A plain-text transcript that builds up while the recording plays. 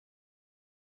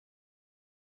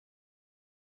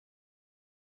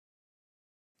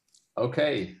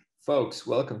Okay, folks,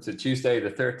 welcome to Tuesday, the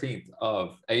 13th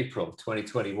of April,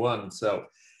 2021. So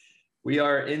we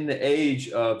are in the age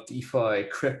of DeFi,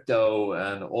 crypto,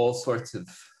 and all sorts of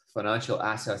financial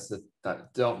assets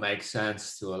that don't make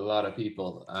sense to a lot of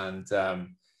people. And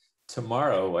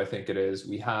tomorrow, I think it is,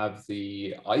 we have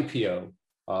the IPO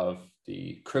of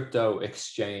the crypto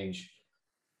exchange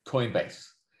Coinbase.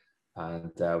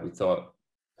 And we thought,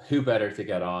 who better to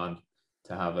get on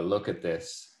to have a look at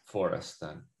this for us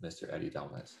than Mr. Eddie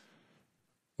Donmez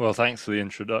Well, thanks for the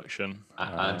introduction.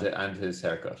 and his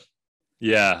haircut.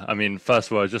 Yeah, I mean,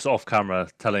 first of all, just off camera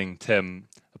telling Tim,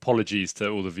 apologies to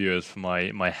all the viewers for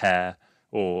my hair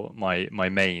or my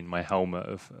mane, my helmet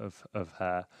of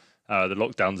hair. The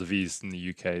lockdowns have eased in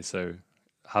the UK, so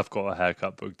have got a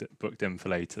haircut booked in for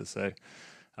later. So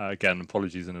again,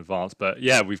 apologies in advance. But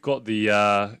yeah, we've got the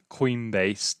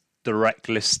Coinbase direct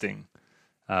listing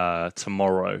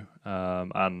tomorrow,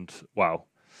 and wow,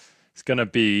 it's going to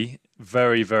be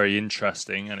very, very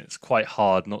interesting, and it's quite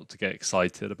hard not to get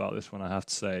excited about this one, I have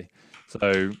to say.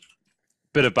 So,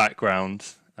 bit of background: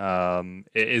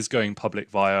 it is going public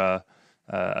via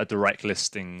a direct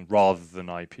listing rather than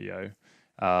IPO.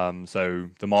 So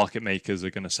the market makers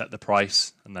are going to set the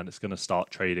price, and then it's going to start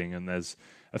trading. And there's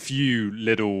a few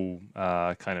little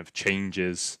kind of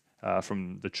changes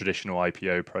from the traditional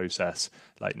IPO process,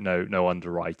 like no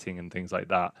underwriting and things like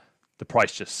that. The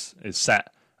price just is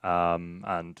set,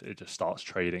 and it just starts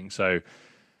trading. So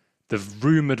the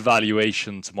rumored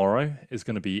valuation tomorrow is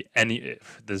going to be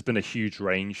there's been a huge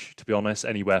range, to be honest,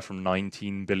 anywhere from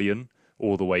 19 billion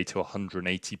all the way to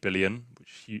 180 billion,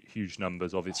 which huge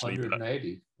numbers, obviously. But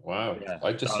 180. Wow. yeah,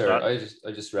 I just that, heard that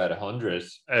I just read 100.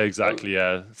 Oh, exactly,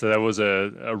 yeah. So there was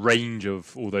a range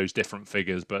of all those different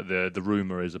figures, but the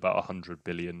rumor is about 100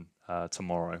 billion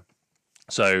tomorrow.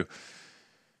 So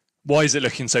why is it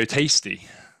looking so tasty?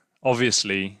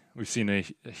 Obviously, we've seen a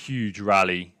huge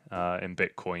rally in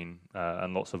Bitcoin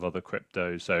and lots of other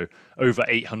cryptos, so over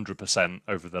 800%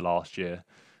 over the last year.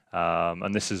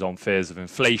 And this is on fears of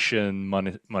inflation,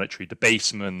 monetary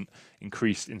debasement,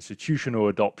 increased institutional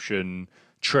adoption,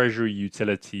 treasury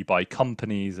utility by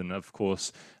companies, and of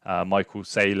course, Michael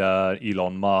Saylor,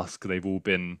 Elon Musk, they've all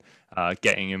been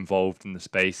getting involved in the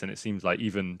space. And it seems like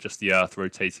even just the Earth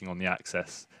rotating on the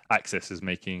axis is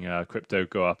making crypto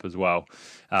go up as well.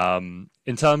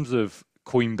 In terms of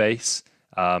Coinbase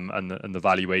and the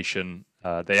valuation,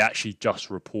 they actually just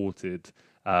reported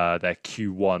their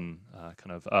Q1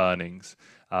 kind of earnings,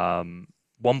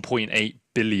 1.8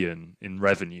 billion in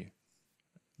revenue,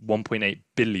 1.8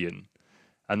 billion,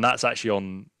 and that's actually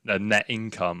on a net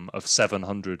income of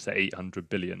 700 to 800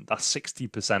 billion. That's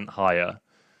 60% higher,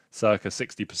 circa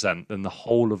 60% than the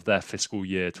whole of their fiscal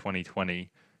year 2020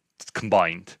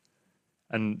 combined.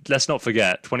 And let's not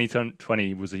forget,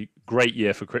 2020 was a great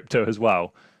year for crypto as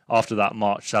well. After that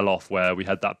March sell-off, where we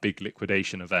had that big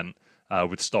liquidation event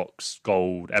with stocks,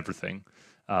 gold, everything,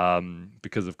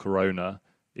 because of Corona,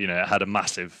 it had a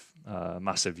massive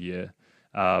year.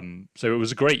 So it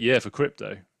was a great year for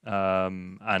crypto,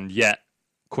 and yet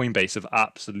Coinbase have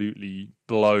absolutely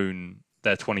blown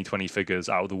their 2020 figures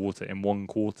out of the water in one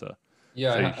quarter. So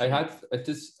yeah, I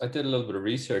did a little bit of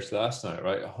research last night,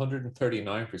 right?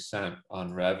 139%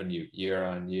 on revenue year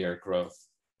on year growth.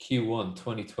 Q1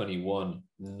 2021,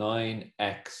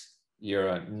 9x year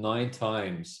on 9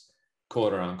 times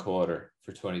quarter on quarter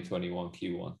for 2021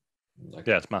 Q1. Like,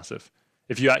 yeah, it's massive.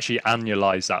 If you actually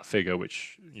annualize that figure,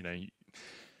 which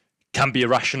can be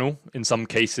irrational in some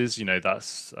cases,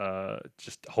 that's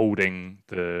just holding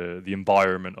the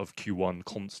environment of Q1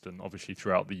 constant, obviously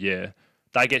throughout the year.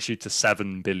 That gets you to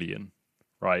 7 billion,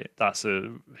 right? That's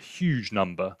a huge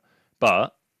number.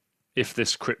 But if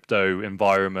this crypto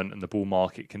environment and the bull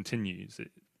market continues,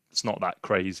 it's not that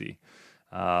crazy.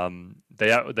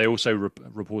 They also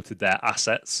reported their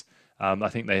assets. I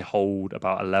think they hold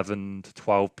about 11 to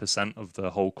 12% of the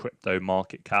whole crypto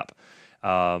market cap.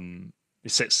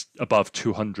 It sits above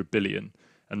 200 billion.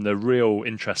 And the real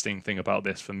interesting thing about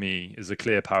this for me is a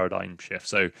clear paradigm shift.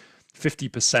 So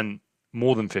 50%,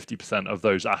 more than 50% of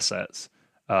those assets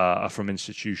are from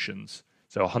institutions.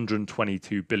 So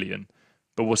 122 billion.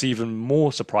 But what's even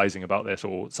more surprising about this,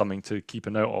 or something to keep a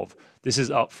note of, this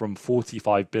is up from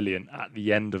 45 billion at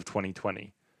the end of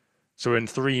 2020. So in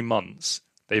 3 months,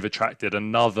 they've attracted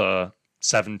another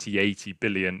 70, 80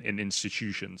 billion in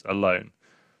institutions alone.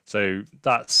 So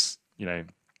that's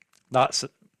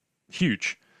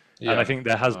huge. And I yeah, think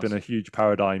there it's has been a massive. huge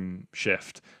paradigm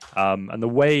shift. And the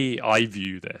way I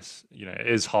view this, it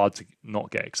is hard to not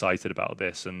get excited about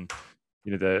this. And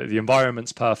the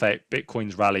environment's perfect.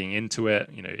 Bitcoin's rallying into it.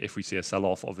 If we see a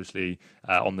sell-off, obviously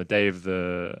on the day of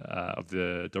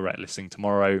the direct listing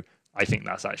tomorrow, I think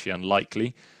that's actually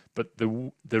unlikely. But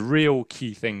the real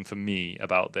key thing for me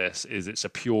about this is it's a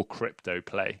pure crypto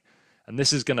play, and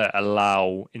this is going to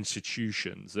allow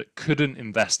institutions that couldn't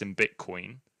invest in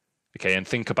Bitcoin, okay, and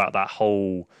think about that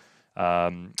whole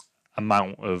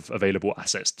amount of available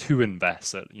assets to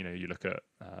invest. You look at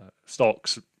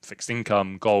stocks, fixed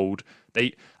income, gold.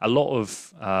 A lot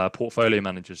of portfolio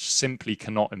managers simply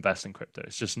cannot invest in crypto.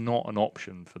 It's just not an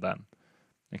option for them.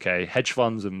 Okay, hedge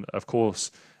funds, and of course,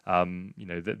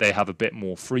 they have a bit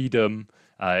more freedom.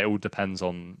 It all depends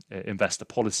on investor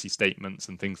policy statements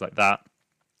and things like that.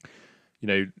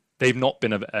 They've not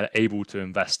been able to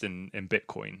invest in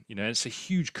Bitcoin. It's a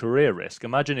huge career risk.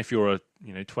 Imagine if you're a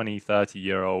 20,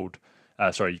 30-year-old,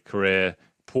 career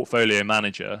portfolio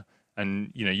manager,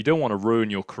 and you don't want to ruin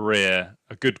your career,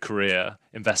 a good career,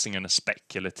 investing in a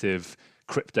speculative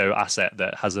crypto asset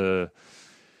that has a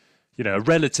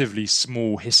relatively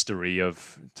small history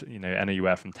of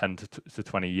anywhere from 10 to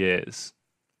 20 years.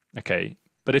 Okay,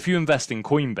 but if you invest in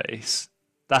Coinbase,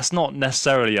 that's not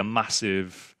necessarily a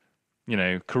massive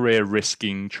career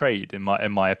risking trade in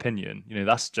my opinion.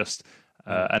 That's just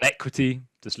an equity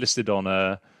just listed on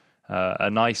a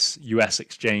nice US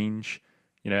exchange,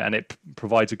 and it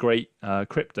provides a great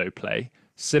crypto play,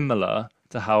 similar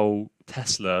to how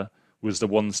Tesla was the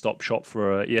one-stop shop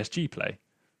for a ESG play.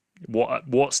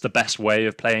 What's the best way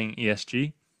of playing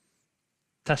ESG?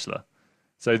 Tesla.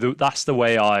 So that's the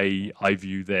way I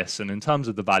view this. And in terms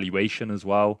of the valuation as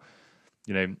well,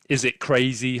 is it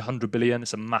crazy? 100 billion,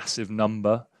 it's a massive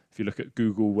number. If you look at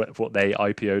Google, what they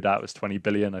IPO'd out was 20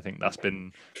 billion. I think that's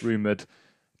been rumored.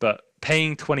 But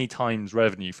paying 20 times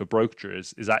revenue for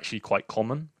brokerages is actually quite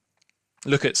common.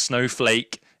 Look at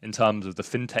Snowflake in terms of the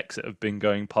fintechs that have been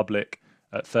going public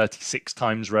at 36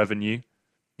 times revenue.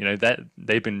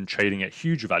 They've been trading at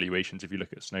huge valuations if you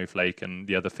look at Snowflake and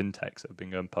the other fintechs that have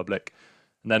been going public.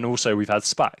 And then also we've had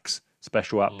SPACs,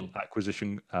 special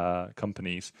acquisition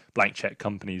companies, blank check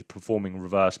companies performing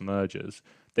reverse mergers.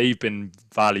 They've been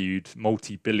valued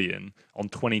multi-billion on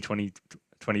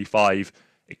 2025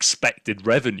 expected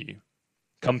revenue.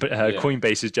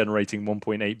 Coinbase is generating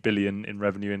 1.8 billion in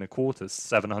revenue in a quarter,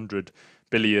 700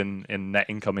 billion in net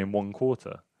income in one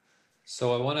quarter.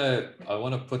 So I want to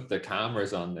put the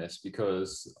cameras on this,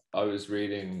 because I was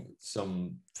reading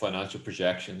some financial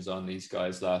projections on these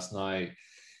guys last night,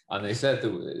 and they said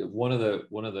that one of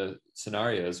the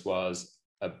scenarios was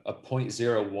a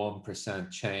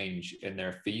 0.01% change in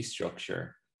their fee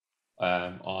structure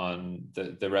on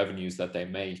the revenues that they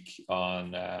make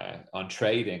on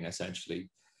trading, essentially,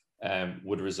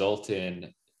 would result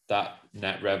in that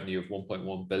net revenue of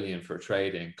 1.1 billion for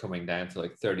trading coming down to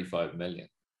like 35 million.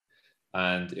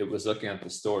 And it was looking at the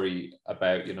story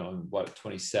about, in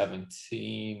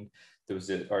 2017, there was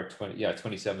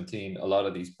 2017, a lot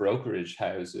of these brokerage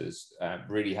houses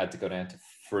really had to go down to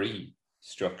free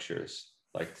structures,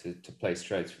 like to place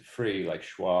trades for free, like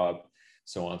Schwab,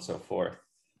 so on and so forth.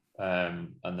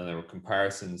 And then there were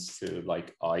comparisons to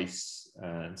like ICE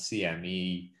and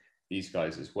CME, these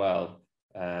guys as well.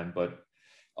 But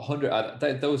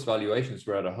those valuations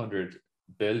were at 100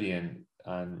 billion.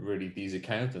 And really, these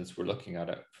accountants were looking at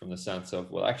it from the sense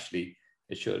of, well, actually,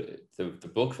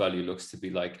 the book value looks to be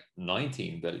like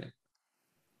 19 billion.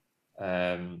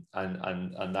 And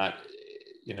that,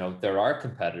 there are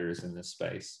competitors in this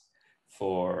space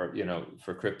for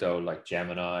crypto, like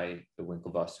Gemini, the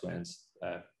Winklevoss twins,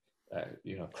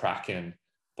 Kraken,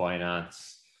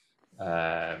 Binance,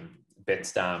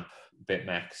 Bitstamp,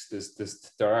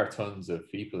 BitMEX. There are tons of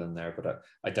people in there, but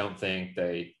I don't think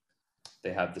they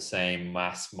have the same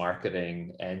mass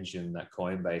marketing engine that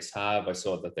Coinbase have. I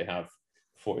saw that they have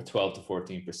 12 to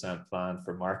 14% planned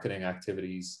for marketing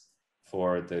activities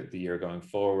for the year going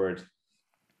forward.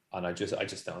 And I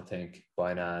just don't think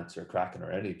Binance or Kraken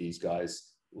or any of these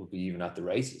guys will be even at the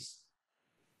races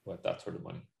with that sort of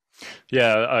money.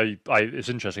 Yeah, it's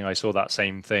interesting. I saw that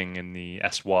same thing in the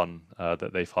S1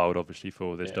 that they filed, obviously,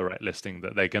 for this direct listing,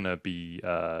 that they're going to be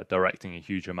directing a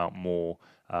huge amount more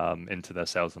into their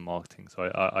sales and marketing.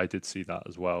 So I did see that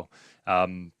as well.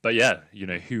 But yeah,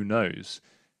 who knows?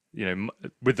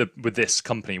 With this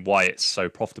company, why it's so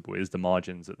profitable is the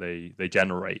margins that they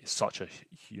generate. Such a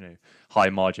high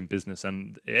margin business,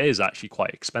 and it is actually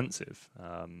quite expensive,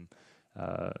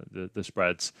 the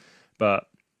spreads, but.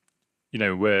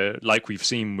 We're like we've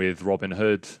seen with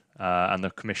Robinhood and the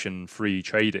commission-free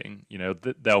trading.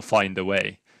 They'll find a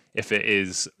way. if it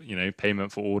is,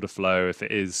 payment for order flow, if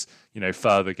it is,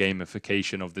 further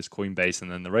gamification of this Coinbase,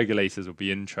 and then the regulators will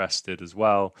be interested as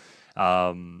well.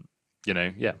 We're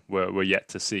yet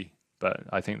to see. But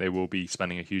I think they will be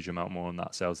spending a huge amount more on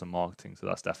that sales and marketing. So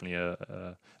that's definitely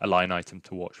a line item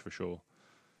to watch for sure.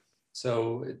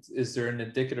 So is there an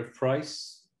indicative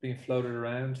price being floated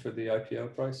around for the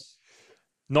IPO price?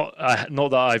 Not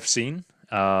that I've seen,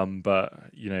 but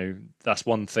that's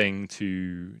one thing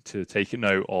to take a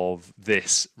note of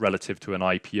this relative to an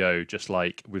IPO. Just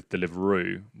like with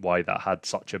Deliveroo, why that had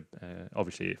such a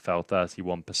obviously it fell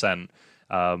 31%.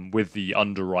 With the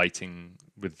underwriting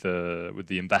with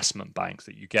the investment banks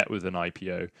that you get with an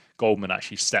IPO, Goldman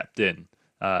actually stepped in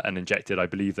and injected. I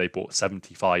believe they bought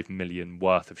 75 million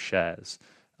worth of shares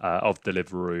of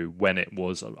Deliveroo when it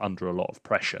was under a lot of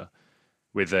pressure.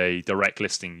 With a direct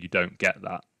listing, you don't get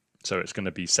that. So it's going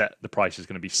to be set. The price is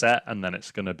going to be set, and then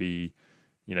it's going to be,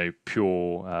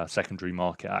 pure secondary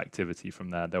market activity from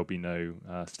there. There'll be no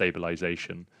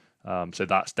stabilization. So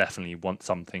that's definitely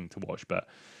something to watch. But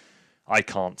I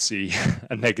can't see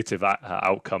a negative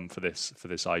outcome for this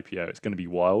IPO. It's going to be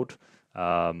wild.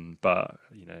 But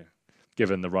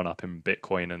given the run up in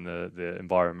Bitcoin and the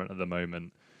environment at the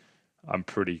moment, I'm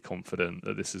pretty confident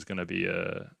that this is going to be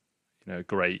a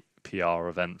great PR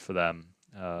event for them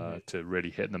to really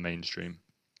hit the mainstream.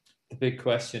 The big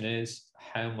question is,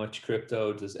 how much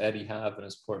crypto does Eddie have in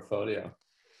his portfolio?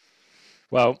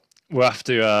 Well, we'll have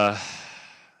to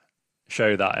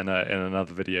show that in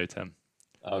another video, Tim.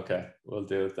 Okay, we'll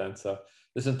do it then. So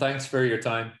listen, thanks for your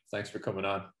time. Thanks for coming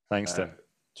on. Thanks, Tim.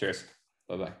 Cheers.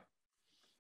 Bye-bye.